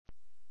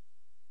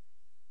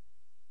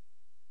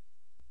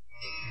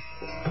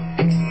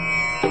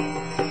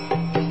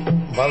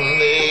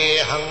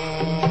Vandeham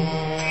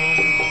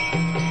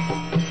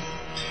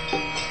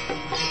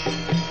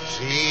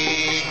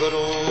Sri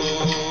Guru.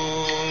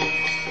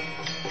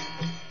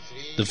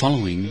 The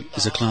following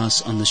is a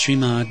class on the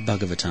Srimad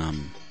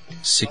Bhagavatam,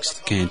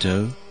 6th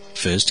Canto,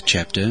 1st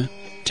Chapter,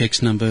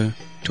 text number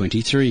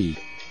 23,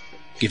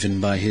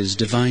 given by His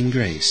Divine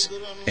Grace,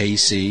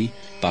 A.C.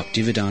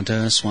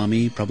 Bhaktivedanta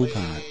Swami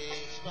Prabhupada,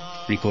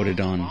 recorded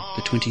on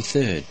the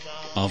 23rd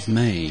of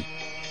May,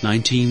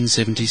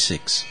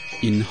 1976,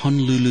 in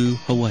Honolulu,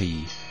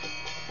 Hawaii.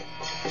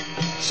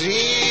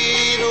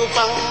 Srila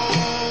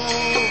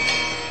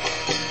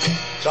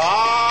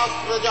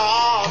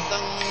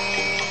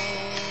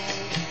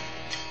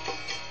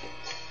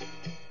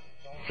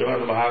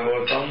Srimad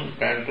Bhagavatam,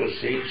 Canto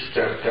 6,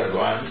 Chapter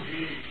 1,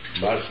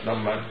 verse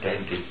number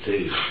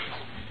 23.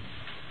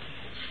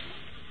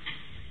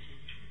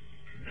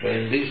 So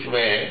in this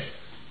way,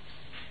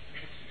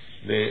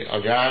 the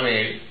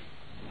Ajami,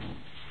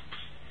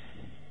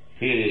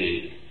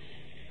 he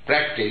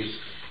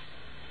practiced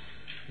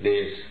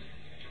this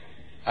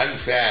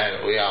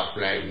unfair way of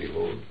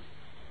livelihood.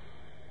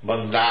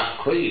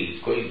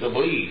 Bandakhui,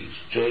 koitabhai,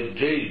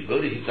 chojjai,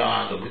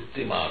 garihitana,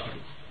 vrittimata.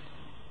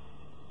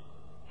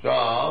 So,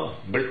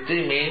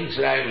 vritti means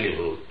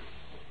livelihood.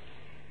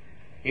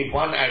 If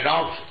one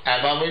adopts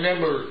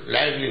abominable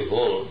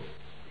livelihood,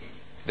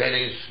 there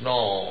is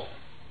no,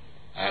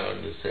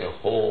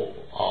 hope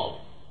of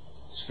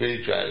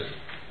spiritual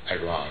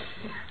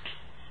advancement.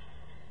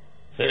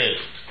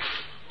 Finished.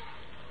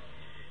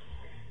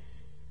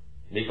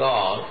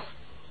 Because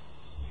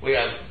we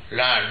have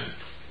learned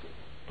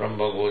from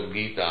Bhagavad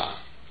Gita,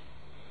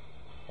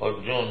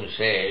 Arjuna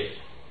says,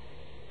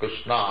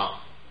 Krishna,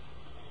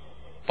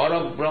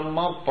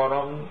 Parabrahma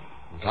Param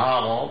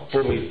Dhama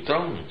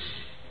Pavitram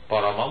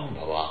Paramam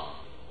Bhava.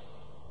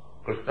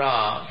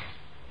 Krishna,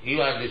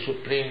 you are the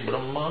Supreme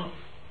Brahma,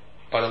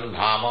 Param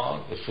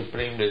Dhama, the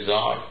Supreme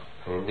Resort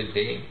for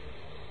everything,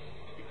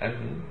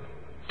 and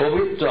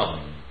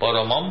Pavitram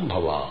Paramam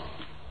Bhava,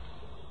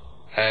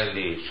 and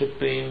the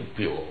Supreme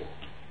Pure.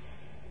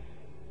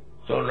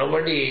 So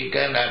nobody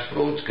can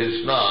approach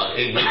Krishna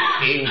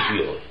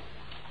impure.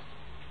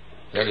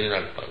 That is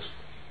not possible.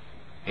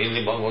 In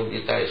the Bhagavad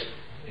Gita,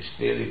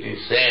 still it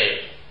is said,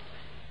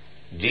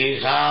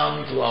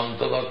 Jisam tu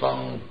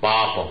antagatam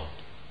papam,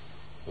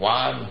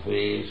 one who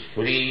is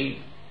free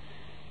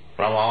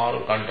from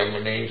all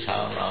contamination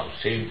of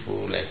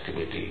sinful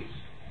activities.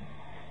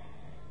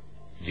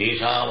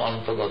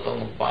 Jisam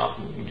antagatam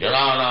papam,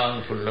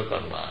 jananam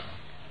punnakarma.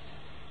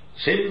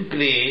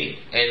 Simply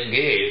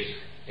engage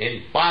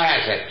in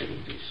pious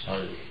activities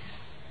only.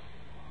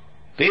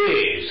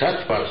 They,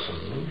 such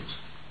persons,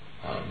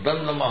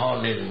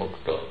 dandamaha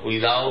nirmukta,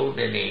 without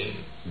any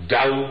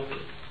doubt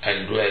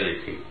and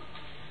duality,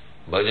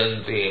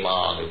 bhajanti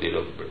man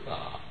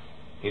idirabrita.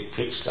 With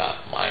fixed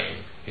up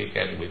mind, he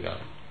can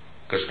become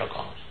Krishna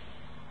conscious.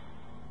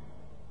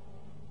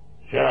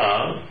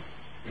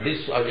 So,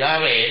 this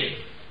Ajami,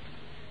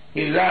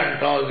 he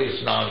learnt all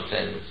this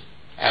nonsense,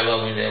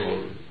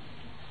 abominable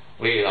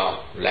way of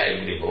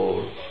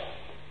livelihood.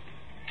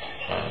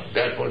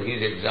 Therefore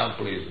his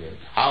example is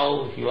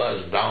how he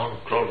was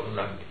downtrodden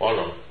and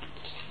fallen.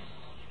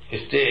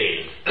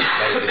 Still,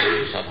 by the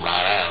grace of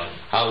Narayan,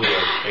 how he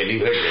was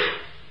elevated.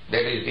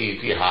 That is the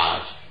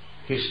itihas,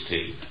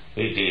 history.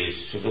 It is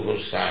Shuddha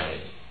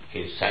Goswami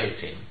is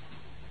citing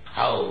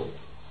how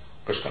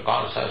Krishna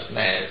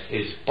consciousness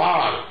is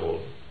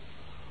powerful.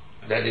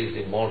 That is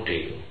the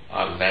motive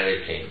of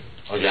narrating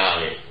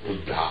Ajami,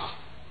 Uddha,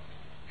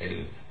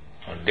 in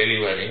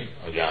delivering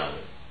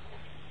Ajami.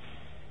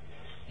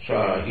 So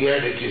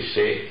here it is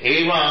said,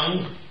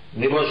 Evang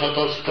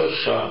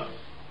nivasatastasya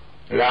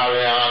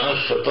ralayana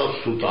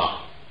satasuta.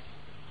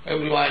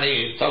 Everyone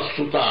is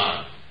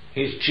tasuta,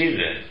 his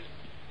children.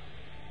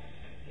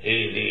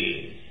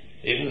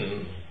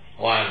 Even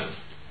one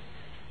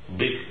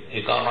big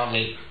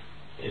economist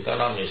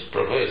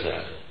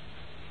professor,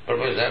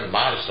 Professor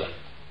Marshall,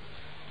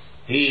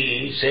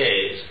 he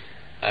says,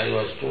 I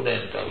was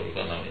student of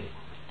economics,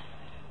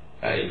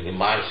 the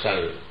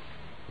Marshall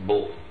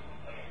book.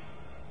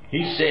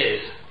 He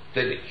says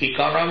that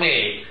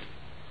economic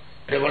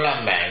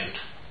development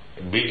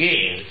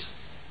begins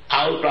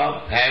out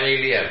of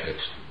family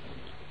affection.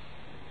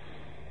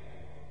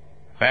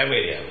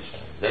 Family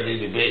affection, that is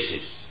the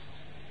basis.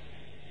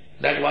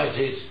 That was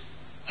his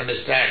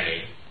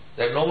understanding,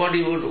 that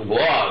nobody would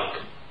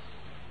work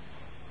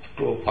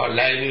for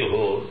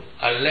livelihood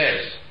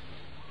unless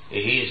he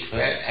is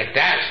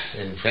attached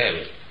in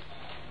family.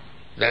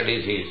 That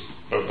is his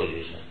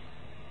proposition.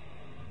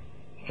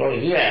 So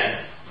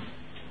here,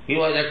 he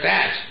was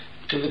attached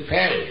to the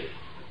family.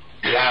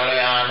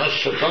 Lalayana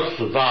satat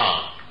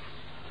sutam.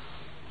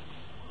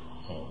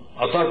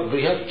 Atat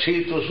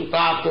brihatshitu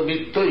sutata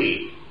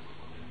vittoi.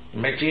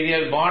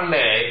 Material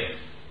bondage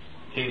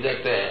is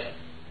that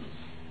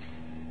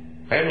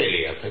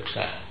family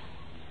affection.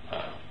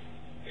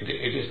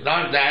 It is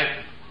not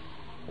that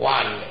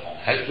one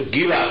has to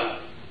give up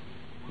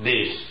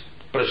this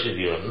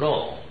procedure.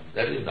 No,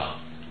 that is not.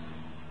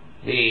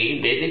 the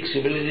Vedic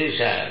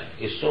civilization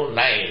is so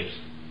nice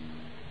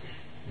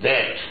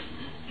that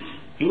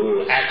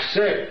you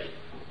accept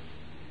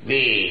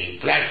the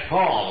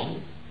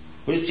platform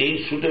which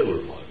is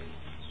suitable for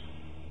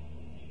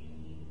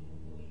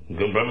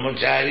you.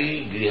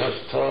 Brahmachari,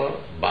 Grihastha,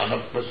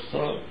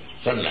 Vanaprastha,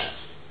 Sannyas.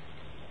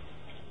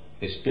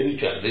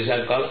 Spiritual. These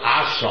are called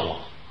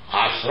ashrama.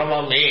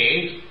 Ashrama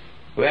means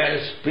where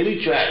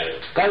spiritual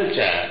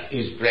culture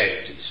is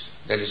practiced.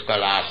 That is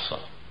called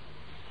ashrama.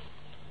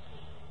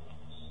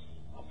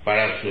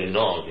 Perhaps we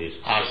know this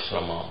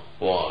ashrama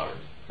word.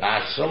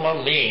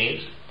 Ashrama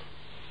means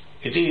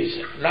it is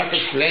not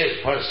a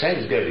place for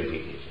sense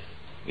gratification.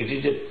 It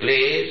is a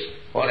place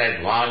for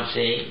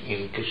advancing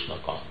in Krishna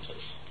consciousness.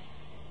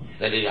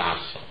 That is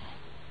ashrama.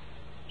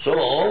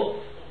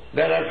 So,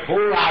 there are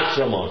 4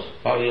 ashramas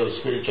for your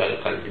spiritual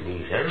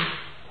cultivation.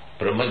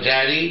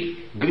 Brahmachari,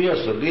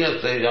 Grihastha.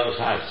 Grihastha is also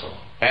ashrama.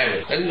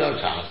 Family, that is also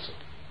ashrama.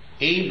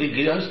 If the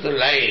Grihastha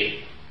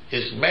life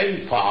is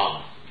meant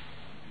for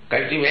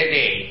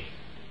cultivating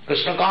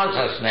Krishna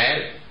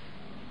consciousness,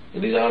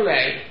 it is all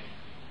right.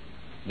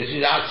 This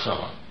is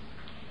ashrama.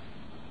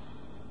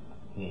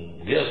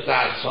 Grihastha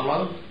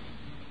ashrama.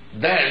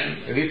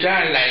 Then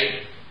retired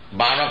life,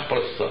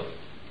 Vanaprastha.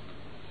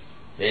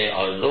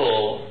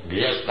 Although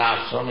Grihastha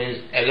ashrama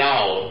is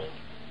allowed,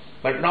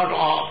 but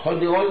not for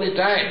all the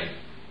time.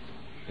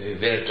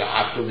 That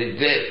after the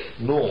death,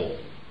 no.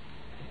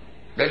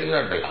 That is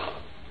not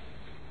allowed.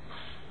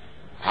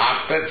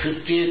 After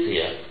 50th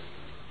year,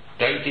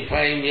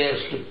 25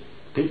 years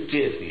to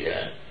 50th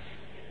year,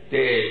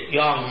 the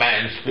young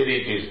man's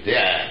spirit is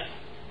there,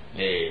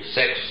 the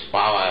sex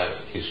power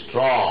is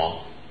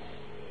strong.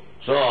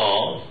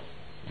 So,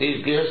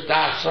 this Grihastha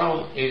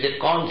ashrama is a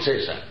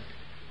concession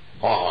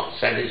for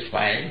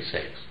satisfying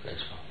sex,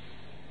 that's all.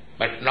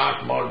 But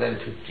not more than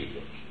 50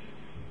 years.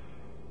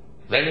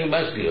 Then you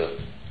must give up.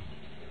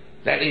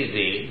 That is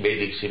the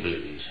Vedic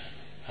civilization.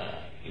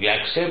 You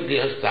accept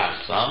Grihastha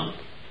ashrama,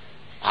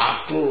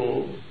 up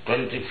to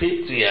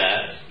 25th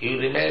year, you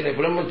remain a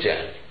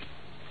brahmachari.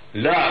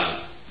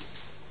 Learn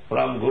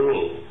from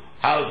Guru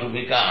how to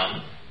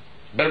become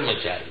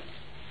brahmachari.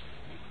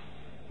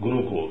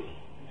 Gurukul.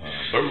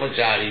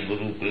 Brahmachari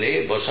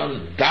Gurukule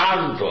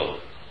Vasandanto.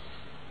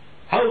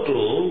 How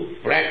to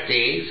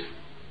practice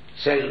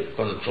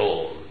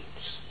self-control,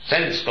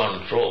 sense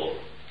control.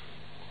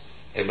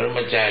 A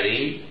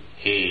brahmachari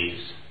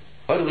is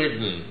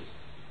forbidden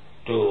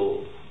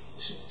to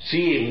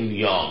see him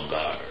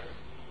younger.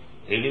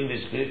 Even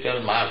the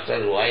spiritual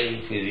master's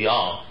wife is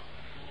young.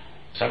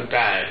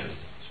 Sometimes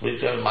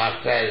spiritual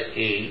master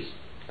is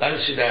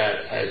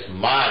considered as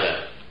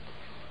mother.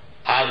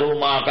 Ado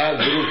Mata,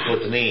 Guru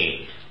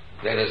Patni.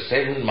 There are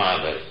 7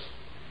 mothers.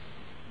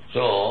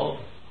 So,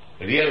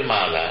 real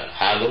mother,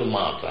 Ado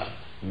Mata,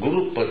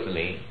 Guru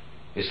Patni,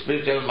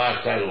 spiritual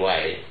master's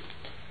wife,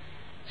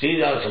 she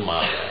is also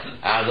mother.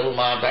 Ado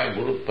Mata,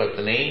 Guru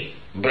Patni,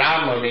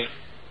 Brahmani,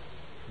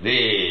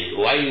 the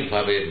wife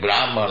of a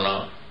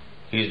Brahmana,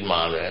 his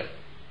mother.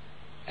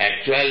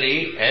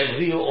 Actually,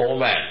 every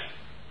woman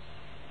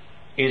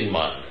is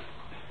mother.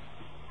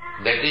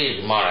 That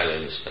is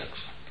moral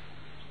instruction.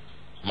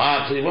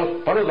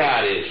 Matrivat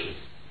paradareshu.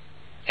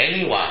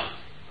 Anyone,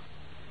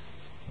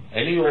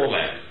 any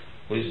woman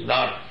who is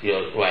not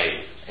your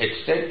wife,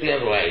 except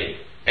your wife,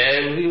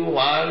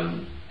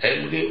 everyone,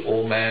 every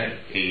woman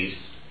is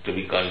to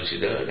be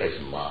considered as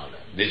mother.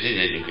 This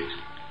is education.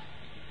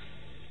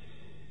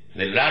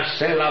 The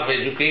nutshell of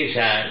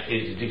education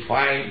is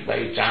defined by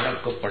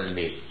Chanakya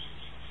Pandit.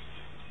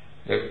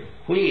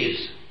 Who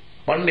is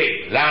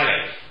Pandit,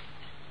 learned?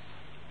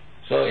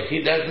 So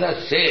he does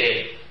not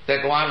say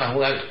that one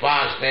who has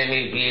passed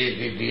any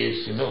PhD,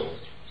 BSc, no.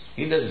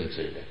 He doesn't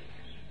say that.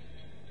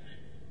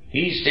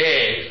 He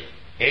says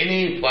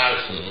any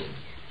person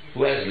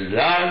who has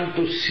learned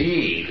to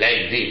see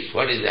like this,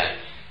 what is that?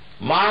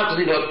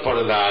 Matrivat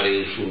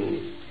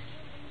paradareshu.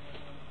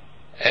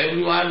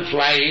 Everyone's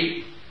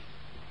wife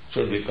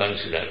should be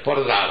considered.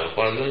 Paradara,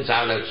 Paradara means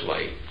other's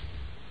wife.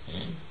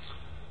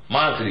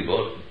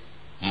 Matrivat,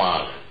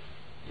 mother.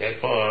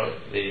 Therefore,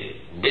 the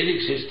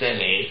Vedic system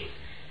is,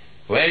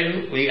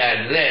 when we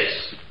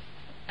address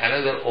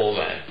another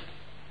woman,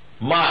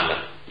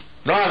 mother,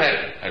 no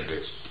other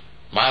address.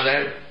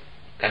 Mother,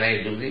 can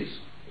I do this?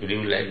 Would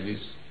you like this?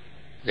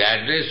 The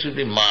address should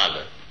be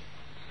mother.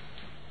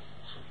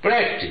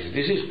 Practice,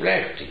 this is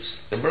practice.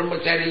 The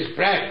brahmachari is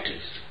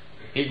practice.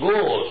 He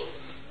goes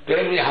to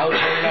every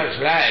householder's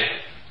life,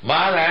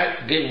 mother,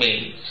 give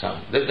me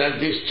some. That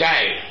this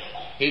child,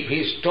 if he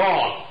is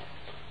taught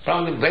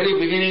from the very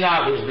beginning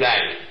of his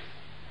life,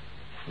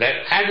 that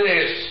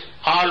address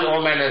all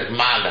women as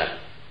mother,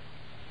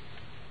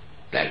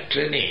 that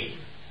training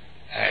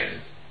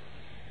and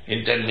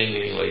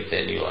intermingling with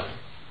anyone,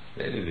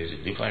 that is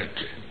a different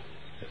training.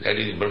 That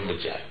is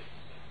brahmachari.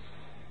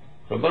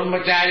 So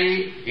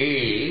brahmachari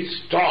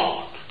is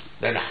taught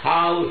that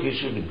how he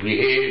should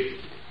behave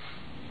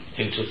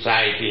in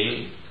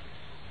society,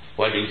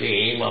 what is the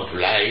aim of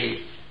life.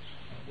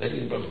 That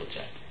is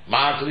brahmachari.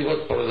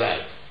 Matrivat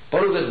paradaya.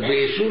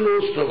 Parudadveshu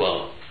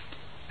lostava.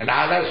 And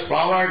others'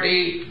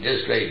 property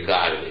just like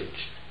garbage.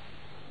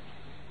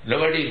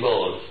 Nobody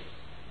goes.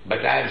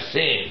 But I have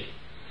seen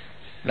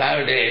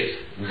nowadays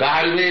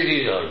garbage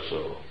is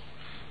also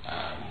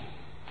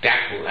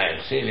tackled. I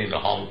have seen in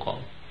Hong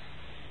Kong.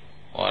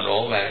 One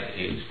woman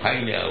is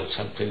finding out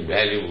something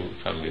valuable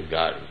from the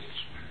garbage.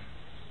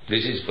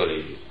 This is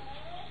Kali.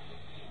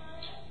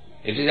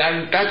 It is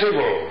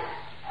untouchable,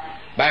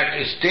 but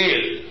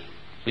still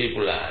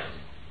people are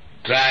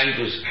trying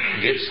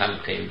to get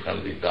something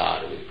from the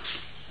garbage.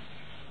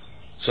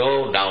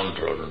 So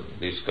downtrodden,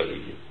 this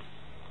Kali.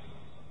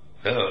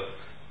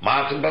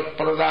 Matavat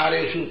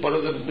pradareshu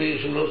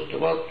paradabheshu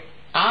lostavat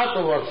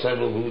atavat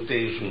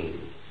sarvabhuteshu.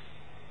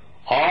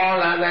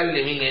 All other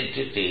living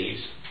entities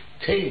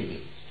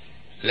think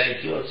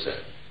like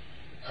yourself.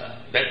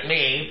 That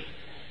means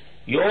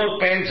your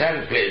pains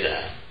and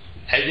pleasure,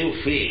 as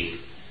you feel,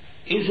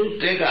 you should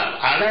take up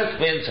others'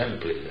 pains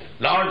and pleasure.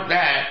 Not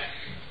that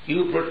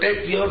you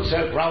protect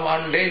yourself from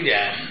one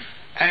danger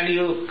and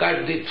you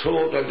cut the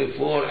throat of the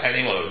poor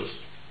animals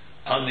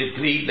on the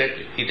plea that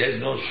it has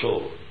no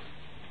soul.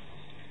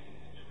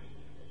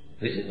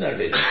 This is not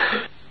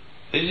education.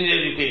 This is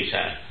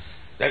education.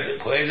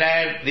 That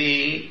whether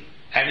the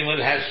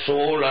animal has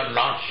soul or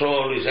not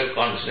soul, we shall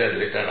consider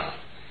later on.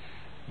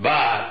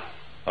 But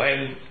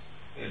when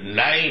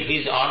knife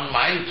is on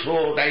my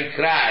throat, I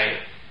cry,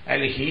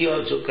 and he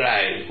also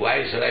cries.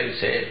 Why shall I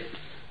say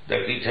that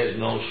it has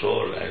no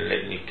soul and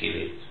let me kill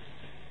it?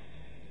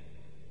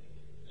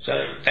 So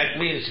that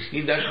means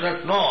he does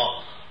not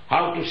know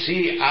how to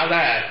see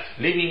other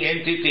living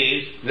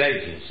entities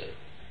like himself.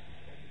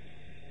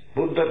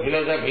 Buddha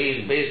philosophy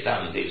is based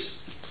on this,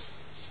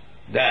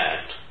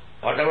 that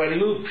whatever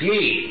you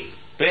feel,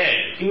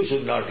 pain, you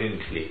should not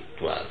inflict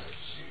to others.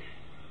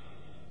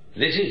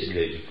 This is the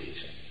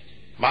education.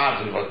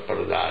 Māsrivat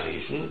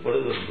paradarishu,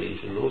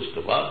 paradadveshu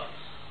lostava.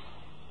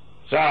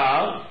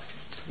 So,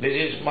 this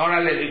is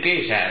moral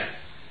education,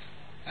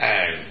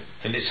 and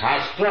in the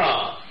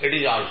Shastra it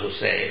is also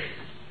said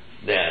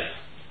that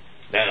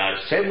there are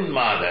 7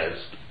 mothers: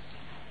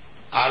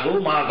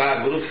 Adu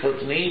Mata, Guru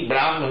Patni,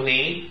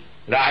 Brahmani,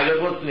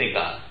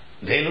 Rajapatnika,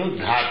 Dhenu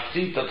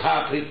Dhatri,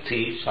 Tatha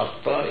Prithi,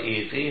 Sapta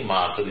Eti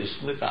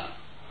Matarismita.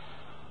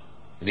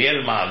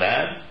 Real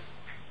mother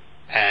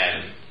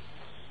and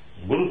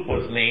Guru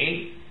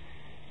Patni,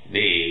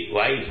 the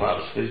wife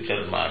of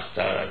spiritual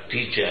master or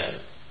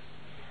teacher,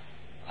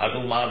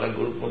 Adu Mata,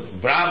 Guru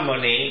Patni,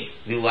 Brahmani,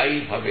 the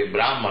wife of a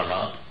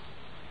Brahmana,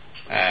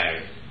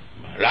 and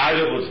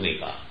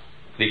Rajapatnika,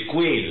 the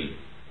queen,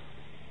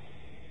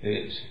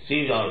 she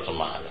is also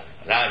mother.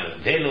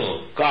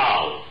 Dhenu,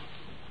 cow.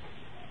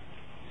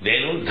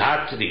 Dhenu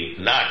Dhatri,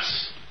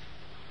 nuts.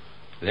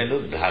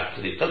 Dhenu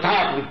Dhatri,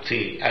 Tatha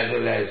Prithi, as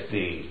well as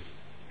the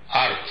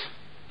earth.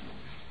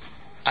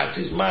 Earth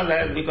is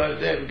mother because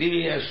they are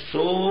giving us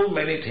so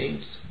many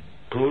things,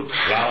 fruit,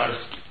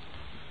 flowers,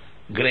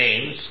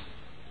 grains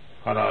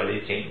for our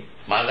eating.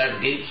 Mother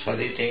gives for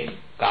eating,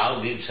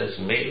 cow gives us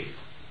milk.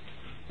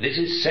 This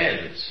is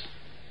sense.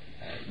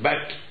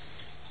 But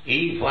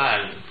if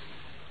one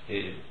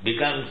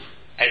becomes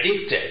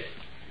addicted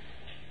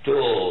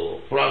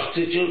to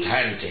prostitute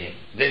hunting,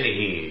 then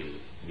he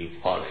will be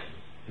fallen.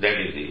 That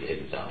is the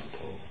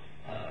example.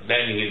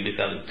 Then he will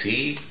become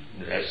thief,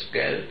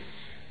 rascal,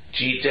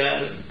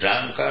 cheater,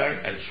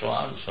 drunkard, and so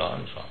on, so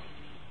on, so on.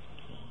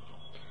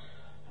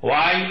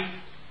 Why?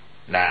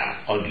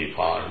 Now, only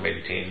for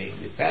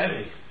maintaining the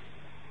family.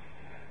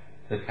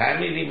 The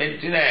family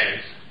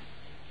maintenance,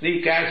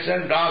 the cats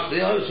and dogs,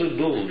 they also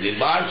do, the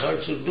birds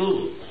also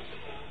do.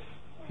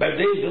 But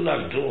they do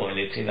not do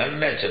anything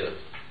unnatural.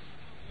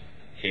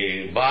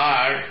 A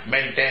bird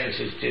maintains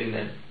his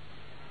children,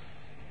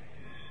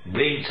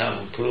 brings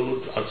some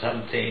fruit or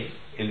something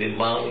in the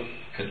mouth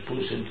and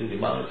puts into the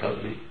mouth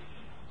of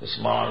the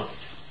small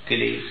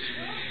kiddies.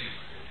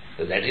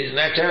 So that is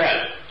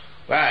natural.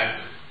 But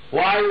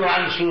why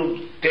one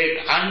should take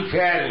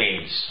unfair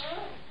means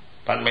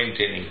for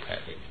maintaining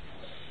family?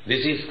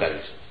 This is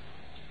culture.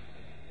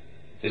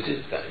 This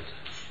is culture.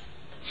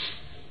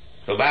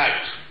 So but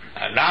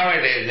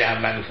nowadays they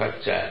have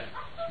manufactured.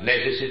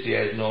 Necessity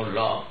has no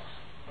law.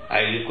 I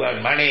require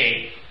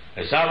money,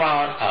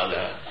 somehow or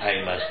other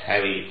I must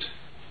have it.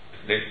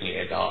 Let me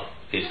adopt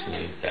this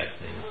means, that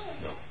means.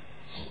 No.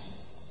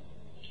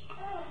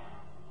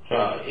 So,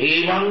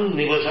 evam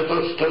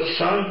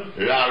nivasatastasya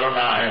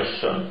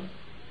lalonayasya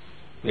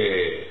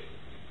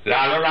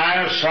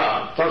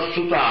lalonayasya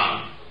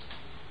tatsutam.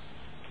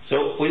 So,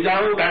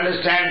 without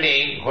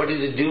understanding what is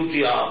the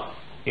duty of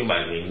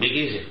human being,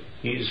 because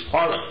he is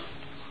fallen.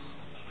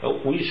 So,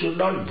 we should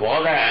not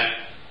bother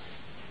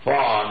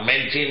for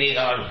maintaining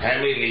our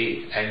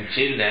family and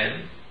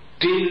children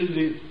till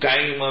the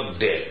time of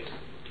death.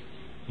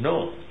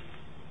 No.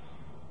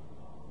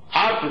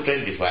 Up to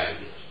 25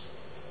 years.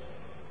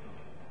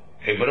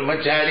 A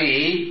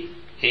brahmachari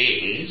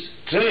is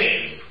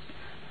trained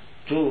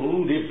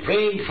to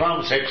refrain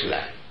from sex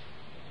life.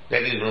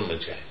 That is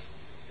brahmachari,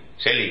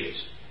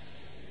 celibacy.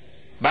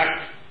 But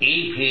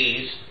if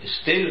he is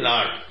still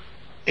not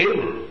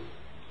evil,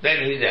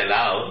 then he is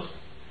allowed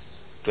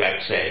to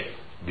accept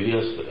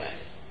Grihastha life.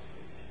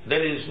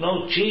 There is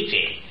no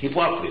cheating,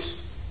 hypocrisy.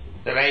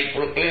 That I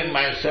proclaim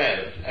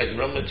myself as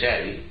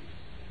brahmachari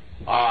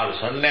or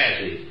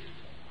sannyasi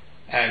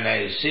and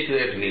I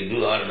secretly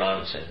do all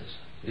nonsense.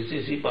 This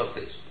is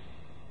hypocrisy.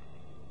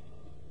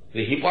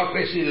 The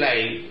hypocrisy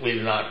life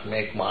will not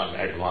make one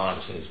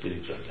advance in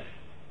spiritual life.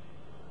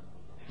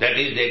 That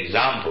is the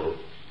example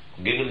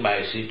given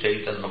by Sri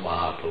Chaitanya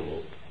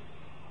Mahaprabhu.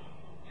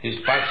 His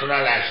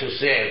personal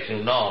associates,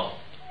 Choto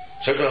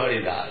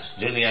Haridas,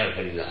 Junior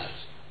Haridas.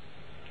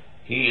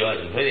 He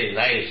was a very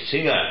nice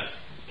singer.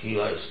 He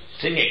was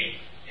singing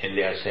in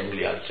the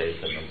assembly of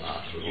Chaitanya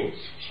Mahaprabhu.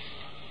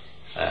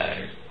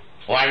 And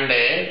one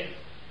day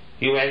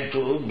he went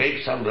to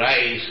bake some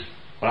rice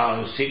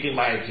from Siti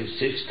Maiti's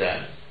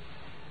sister,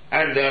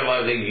 and there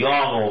was a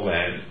young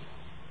woman,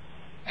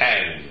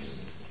 and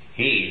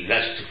he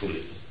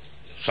lustfully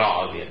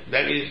saw them.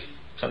 That is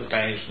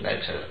sometimes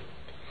natural.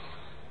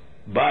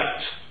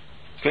 But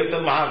Chaitanya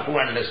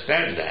Mahaprabhu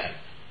understands that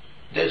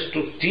just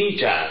to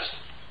teach us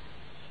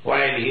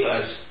while he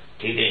was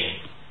eating.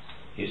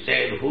 He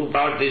said, who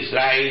brought this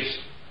rice?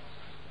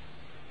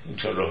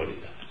 Choto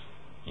Haridas.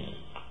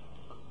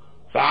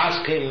 So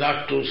ask him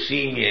not to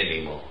see me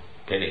anymore.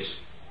 Finish.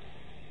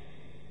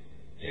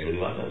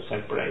 Everyone was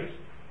surprised.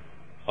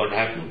 What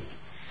happened?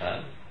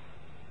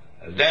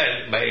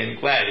 Then by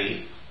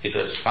inquiry it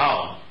was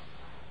found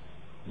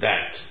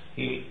that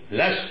he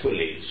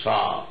lustfully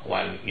saw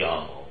one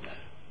young woman.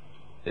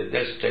 That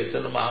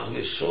Chaitanya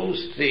Mahaprabhu is so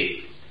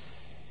strict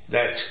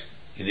that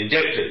he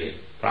rejected him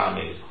from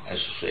his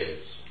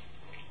associates.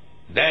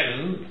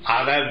 Then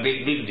other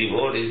big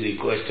devotees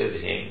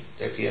requested him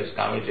that he has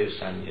committed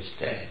some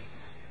mistake.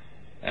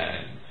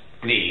 And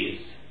please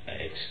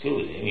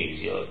excuse him, he is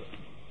your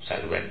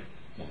servant.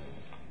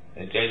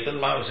 And Chaitanya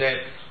Mahaprabhu said,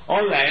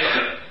 all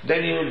right,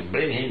 then you will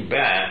bring him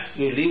back,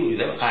 you live with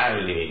him, I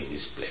am leaving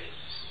this place.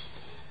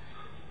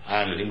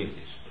 I am leaving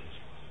this place.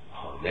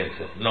 Oh, then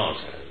said, no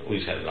sir,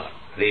 we shall not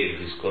raise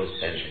this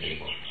question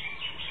anymore.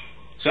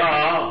 So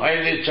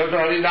when this Choto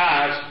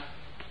Haridas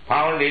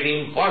found it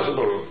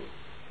impossible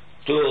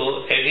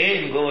to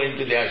again go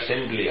into the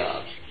assembly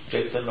of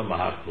Chaitanya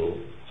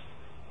Mahaprabhu,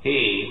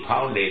 he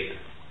found it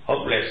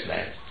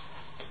hopelessness.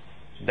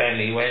 Then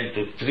he went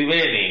to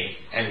Triveni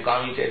and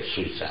committed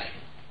suicide.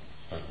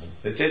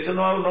 The Chaitanya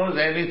Mahaprabhu knows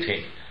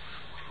anything.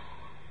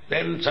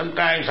 Then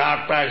sometimes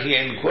after he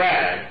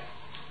inquired,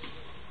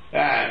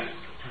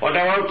 what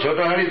about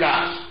Choto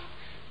Haridas?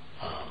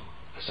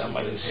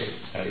 Somebody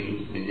said,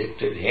 you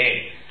rejected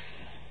him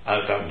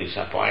out of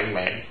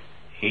disappointment.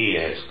 He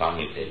has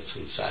committed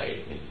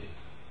suicide.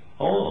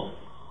 Oh,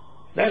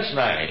 that's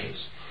nice.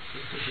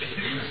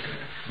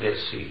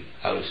 Let's see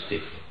how it's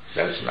different.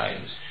 That's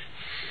nice.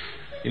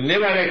 You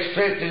never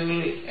expect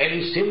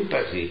any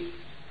sympathy.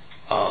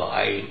 Oh,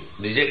 I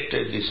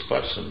rejected this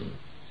person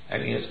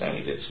and he has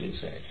committed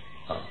suicide.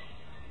 Oh.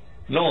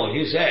 No,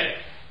 he said,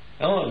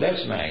 oh,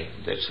 that's nice,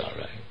 that's all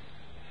right.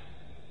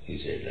 He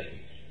said that.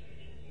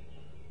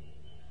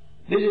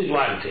 This is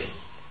one thing.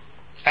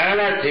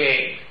 Another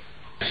thing,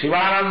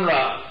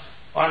 Shivananda,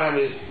 one of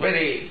his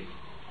very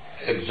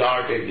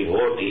exalted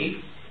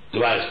devotee, who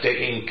was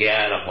taking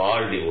care of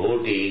all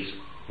devotees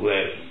who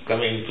were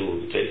coming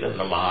to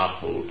Chaitanya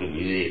Mahaprabhu to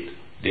visit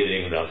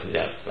during Rath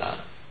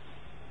Yatra.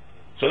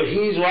 So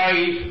his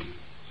wife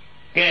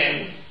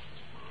came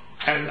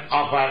and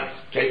offered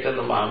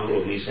Chaitanya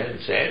Mahaprabhu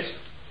obeisances,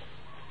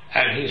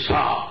 and he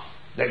saw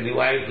that the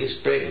wife is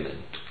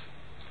pregnant.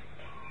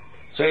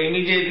 So he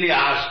immediately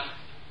asked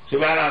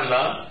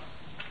Shivananda,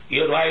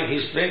 your wife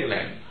is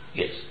pregnant?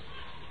 Yes.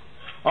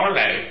 All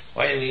right,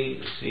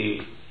 when she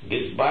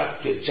gives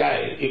birth to a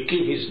child, you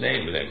keep his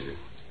name like that.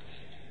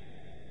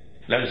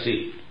 Now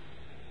see,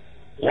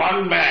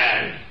 one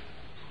man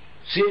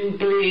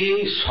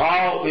simply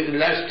saw with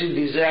lusty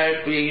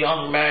desire to a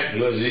young man,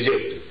 he was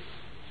rejected.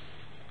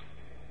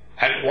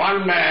 And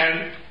one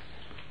man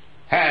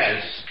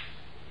has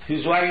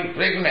his wife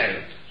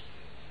pregnant,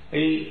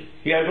 he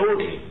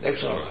adored him,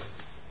 that's all right.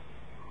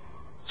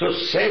 So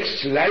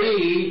sex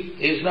life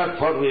is not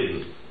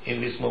forbidden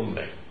in this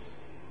movement,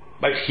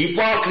 but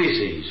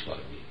hypocrisy is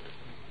forbidden.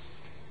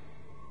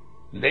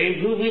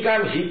 If you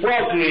become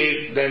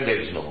hypocrite, then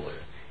there is no way.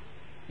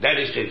 That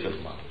is Chaitanya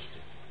Mahaprabhu.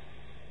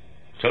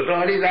 Choto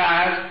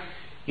Haridas,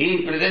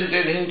 he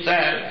presented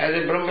himself as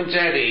a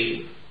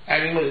brahmachari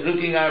and he was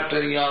looking after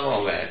a young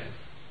woman.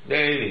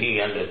 Then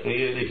he understood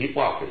he is a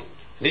hypocrite,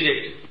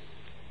 rejected.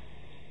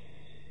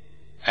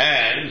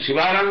 And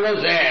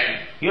Shivananda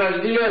said, he was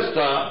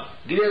Grihastha,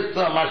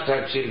 Grihastha must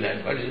have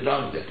children, what is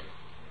wrong there?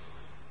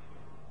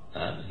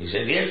 He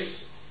said, yes,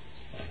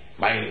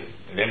 my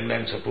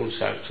remnants of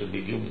Purusharth should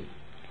be given.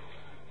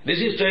 This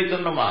is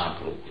Chaitanya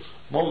Mahaprabhu's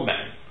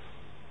movement.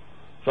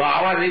 So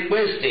our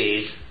request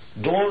is,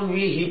 don't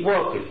be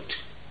hypocrite.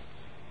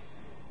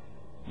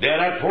 There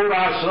are 4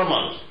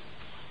 ashramas,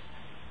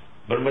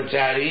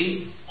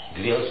 Brahmachari,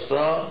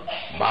 Grihastha,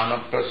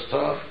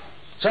 Vanaprastha,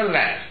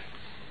 Sannyas.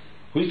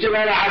 Whichever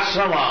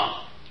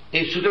ashrama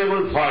is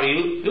suitable for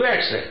you, you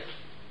accept.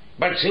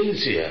 But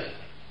sincere,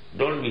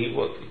 don't be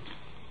hypocrite.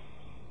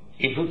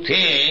 If you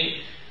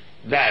think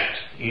that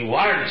you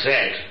want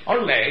sex,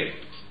 all right,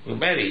 you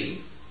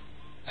marry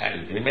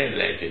and remain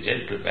like a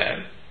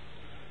gentleman,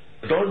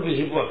 don't be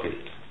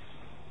hypocrite.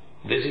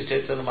 This is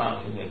Chaitanya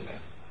Mahaprabhu.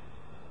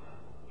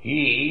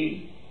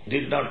 He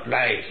did not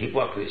like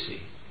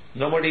hypocrisy.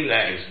 Nobody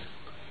likes.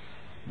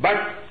 But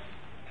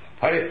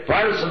for a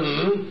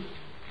person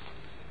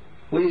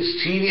who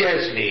is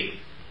seriously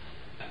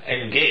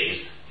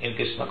engaged in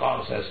Krishna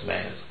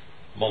consciousness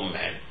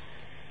movement,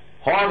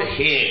 for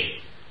him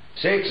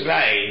sex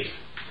life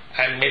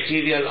and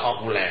material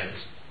opulence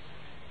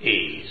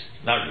is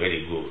not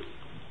very good.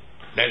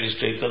 That is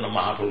Chaitanya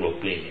Mahaprabhu's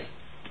opinion.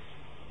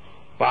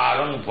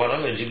 Parang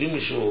param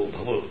jigimisho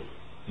bhavu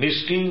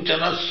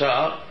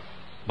niskincanasya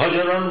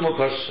bhajaran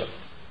mukhasya.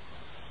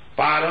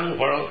 Parang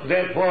param.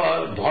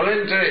 Therefore,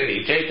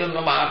 voluntarily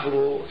Chaitanya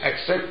Mahaprabhu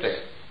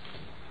accepted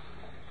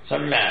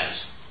sannyas.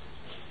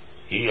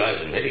 He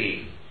was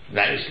very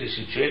nicely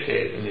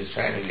situated in his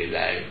family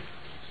life.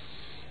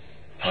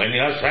 When he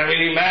was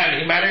family man,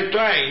 he married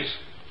twice.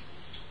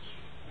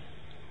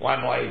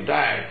 One wife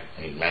died,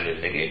 he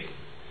married again.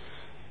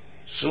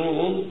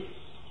 So,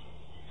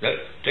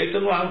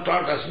 Chaitanya Mahaprabhu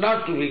taught us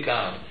not to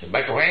become.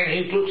 But when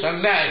he took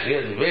sannyas, he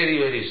was very,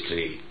 very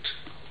strict.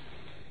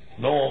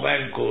 No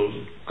man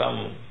could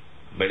come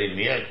very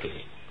near to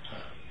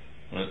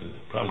him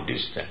from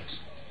distance.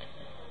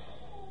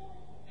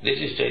 This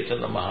is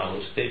Chaitanya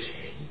Mahaprabhu's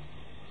teaching.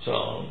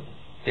 So,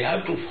 they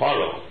have to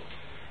follow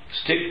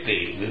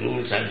strictly the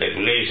rules and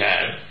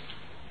regulations.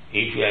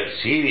 If you are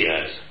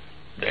serious,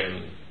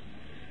 then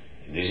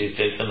this is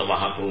Chaitanya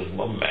Mahaprabhu's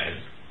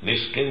movement.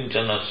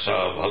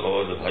 Niskincanasya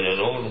bhagavad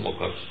bhajanon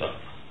mukhasya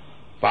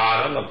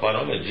parang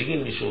param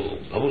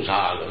jiginishu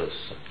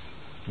bhavusagarasya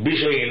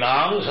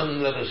vishayinam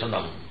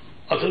sandarsanam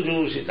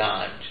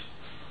athajusitanch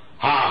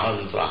ha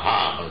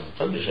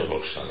hanta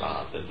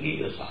vishabhakshanat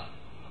diyasa.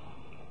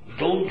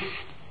 Those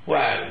who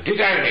are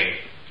determined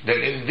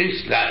that in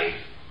this life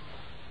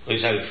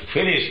we shall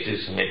finish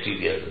this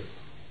material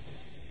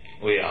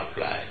way of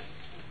life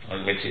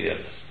on material.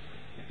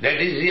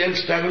 That is real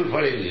struggle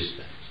for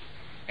existence.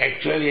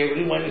 Actually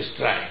everyone is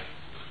trying.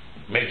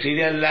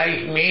 Material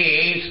life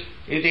means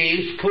it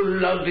is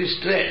full of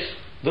distress,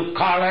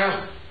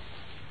 dukkhalayam,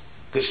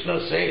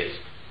 Krishna says.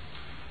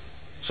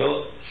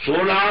 So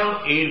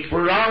long you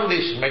prolong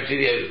this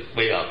material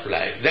way of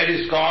life, that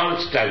is called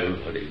struggle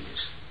for existence.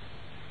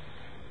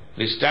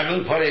 The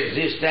struggle for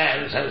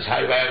existence and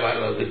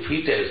survival of the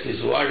fittest,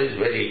 this word is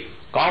very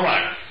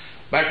common,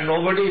 but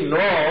nobody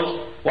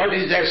knows what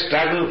is the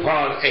struggle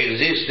for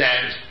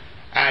existence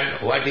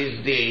and what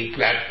is the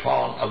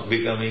platform of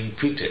becoming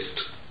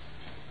fittest.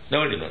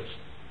 Nobody knows.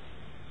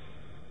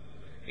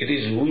 It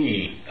is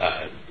we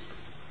are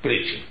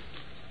preaching.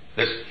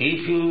 That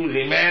if you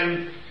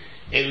remain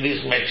in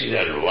this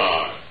material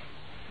world,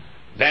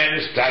 then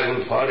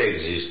struggle for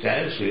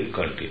existence will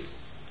continue.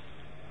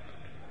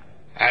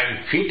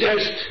 And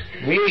fittest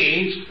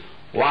means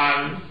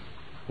one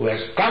who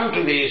has come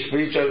to the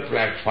spiritual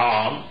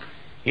platform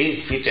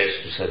is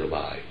fittest to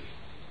survive.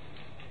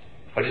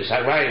 What is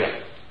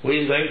survival? Who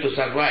is going to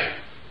survive?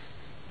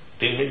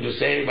 Do you mean to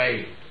say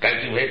by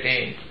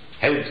cultivating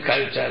health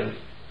culture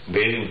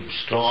very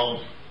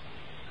strong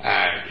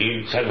and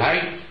you will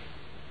survive?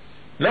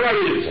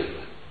 Nobody will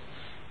survive.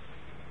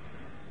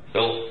 So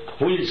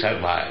who will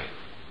survive?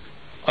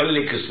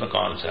 Only Krishna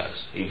conscious.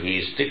 If he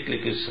is strictly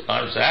Krishna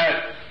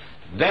conscious,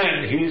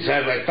 then he will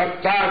survive.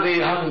 Tatta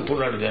deham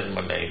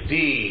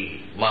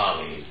punarjanmanaiti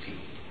mamiti.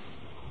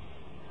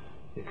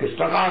 The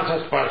Krishna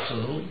conscious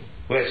person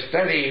who has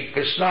studied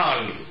Krishna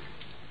only,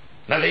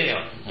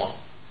 nothing more,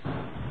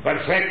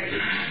 perfectly,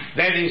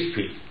 that is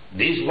fit.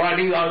 This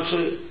body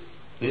also,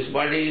 this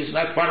body is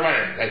not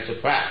permanent, that's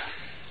a fact.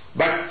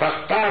 But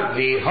tatta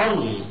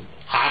deham,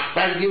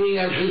 after giving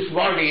us this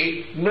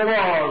body, no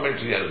more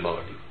material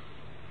body,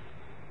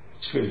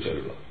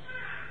 spiritual body.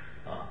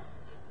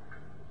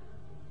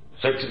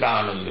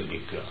 Satchidananda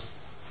Vigraha.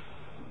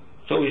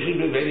 So we should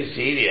be very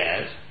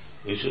serious.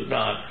 We should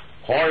not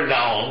fall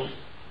down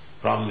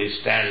from the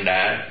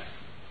standard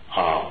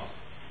of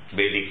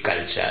Vedic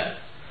culture.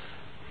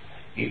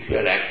 If you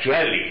are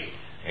actually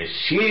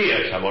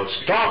serious about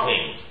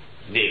stopping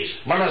this,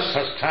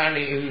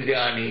 manasasthani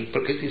indriyani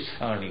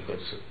prakritisthani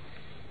karsa.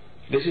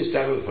 This is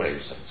struggle for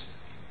existence.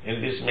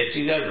 In this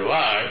material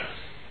world,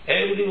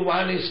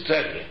 everyone is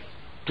struggling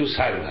to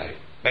survive.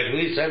 But who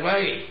is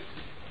surviving?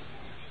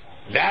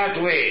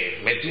 That way,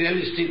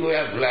 materialistic way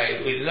of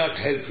life will not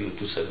help you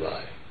to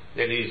survive.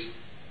 That is,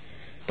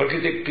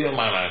 prakritikya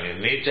manani,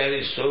 nature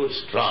is so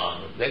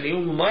strong that you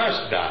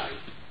must die.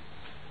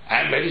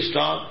 I am very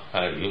strong,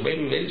 you may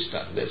be very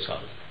strong, that's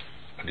all.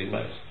 But you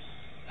must.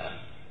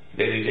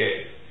 There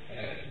is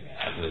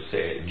I would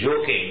say,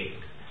 joking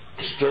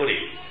story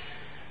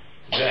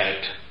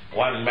that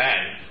one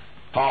man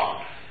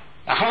thought,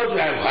 how to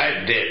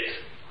avoid death?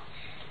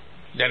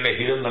 Then a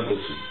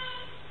Hiranyakashipu.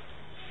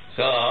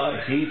 So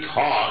he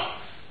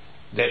thought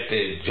that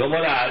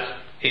Yamaraj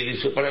the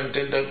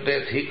superintendent of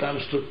death, he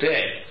comes to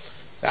take,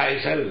 I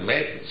shall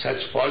make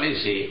such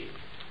policy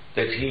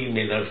that he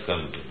may not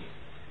come to me.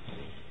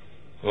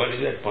 What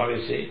is that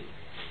policy?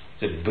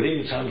 To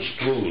bring some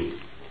stool,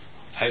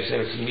 I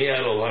shall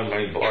smear over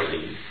my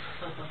body,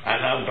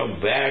 and out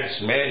of bad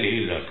smell he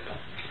will not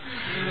come.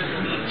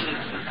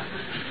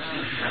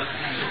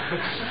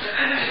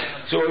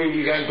 So he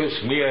began to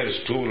smear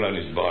stool on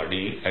his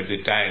body at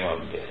the time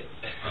of death.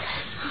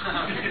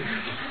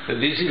 So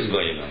this is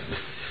going on.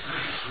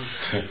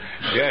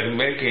 They are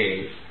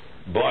making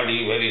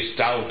body very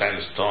stout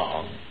and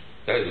strong,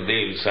 that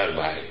they will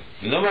survive.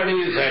 Nobody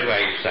will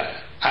survive,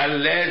 sir,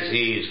 unless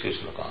he is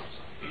Krishna conscious.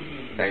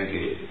 Thank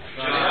you.